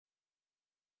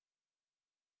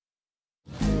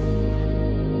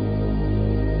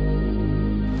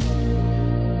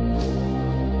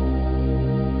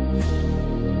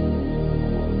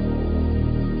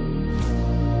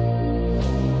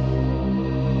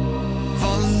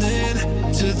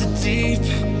to the deep.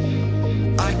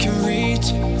 I can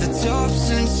reach the top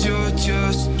since you're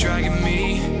just dragging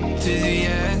me to the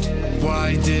end.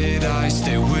 Why did I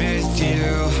stay with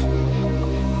you?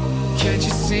 Can't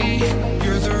you see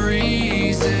you're the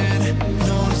reason?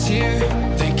 No one's here,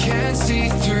 they can't see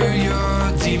through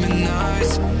your demon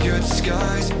eyes, your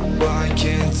disguise. Why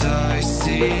can't I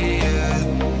see it?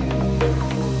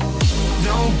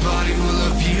 Nobody will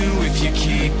love you if you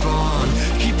keep on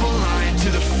lying to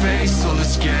the face, so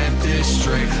let's get this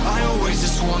straight. I always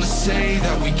just wanna say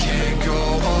that we can't go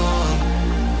on.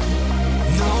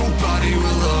 Nobody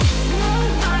will love.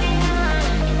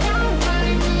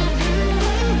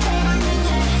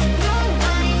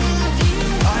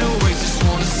 I always just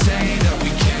wanna say that we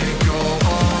can't go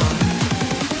on.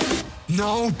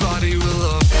 Nobody will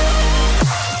love.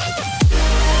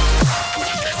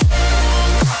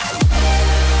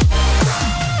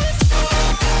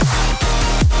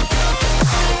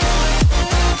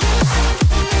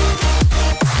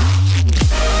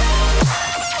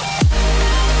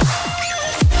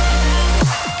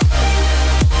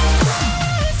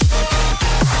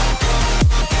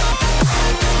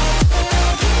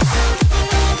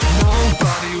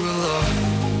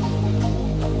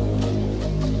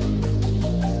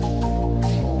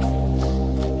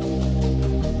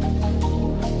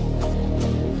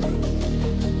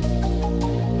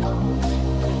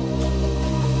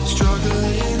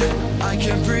 I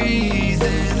can't breathe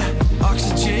in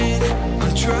oxygen,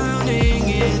 I'm drowning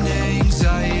in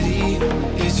anxiety.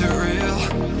 Is it real?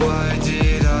 Why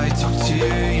did I talk to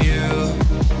you?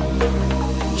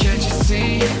 Can't you see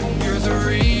you're the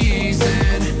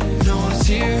reason? No one's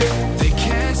here, they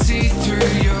can't see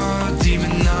through your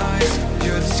demon eyes,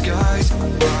 your disguise.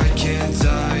 Why can't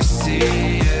I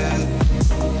see it?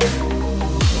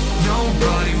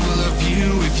 Nobody will love you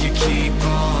if you keep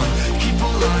on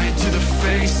lying to the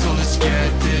face, so let's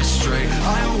get this straight.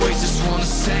 I always just wanna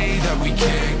say that we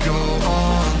can't go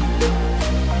on.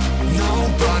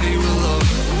 Nobody will love.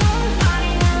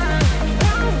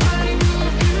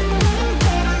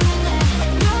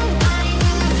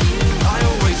 I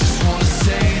always just wanna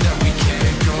say that we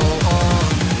can't go on.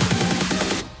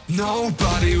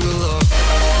 Nobody will love.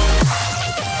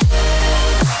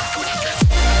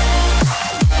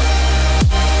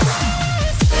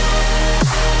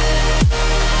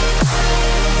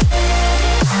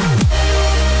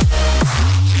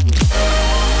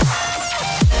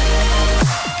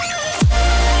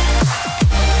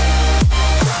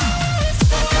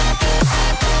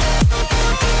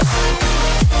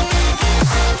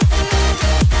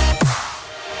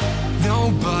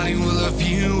 Nobody will love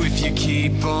you if you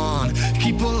keep on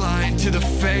lying to the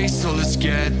face, so let's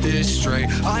get this straight.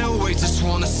 I always just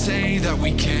wanna say that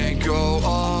we can't go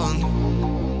on.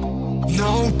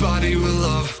 Nobody will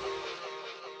love.